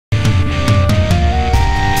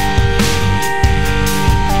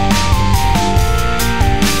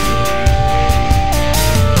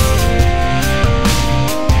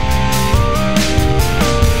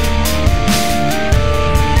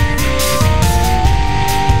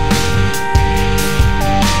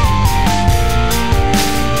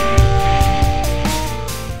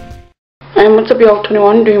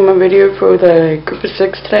BL21 doing my video for the group of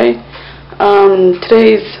 6 today.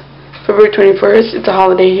 Today's February 21st. It's a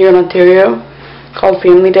holiday here in Ontario called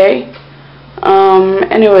Family Day.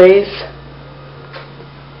 Anyways,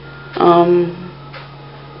 I'm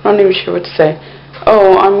not even sure what to say.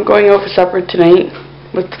 Oh, I'm going out for supper tonight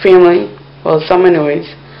with the family. Well, some anyways.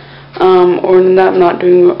 Other than that, I'm not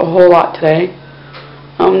doing a whole lot today.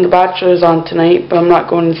 The Bachelor's on tonight, but I'm not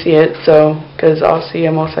going to see it, so, because obviously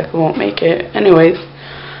I most likely won't make it. Anyways,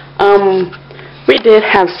 we did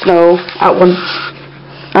have snow at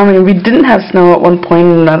we didn't have snow at one point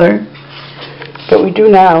or another, but we do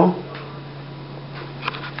now.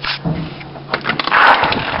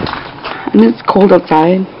 And it's cold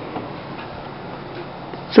outside.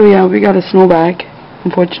 So yeah, we got a snowbank,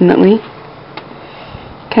 unfortunately.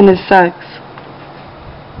 Kinda sucks.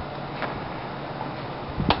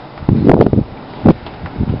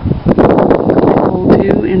 Cold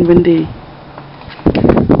too and windy.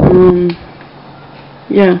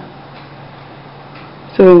 Yeah.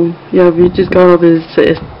 So yeah, we just got all this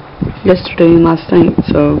yesterday and last night,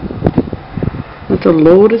 so that's a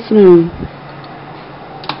load of snow.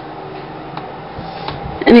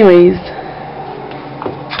 Anyways,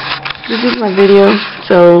 this is my video,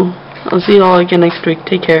 so I'll see you all again next week.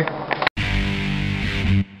 Take care.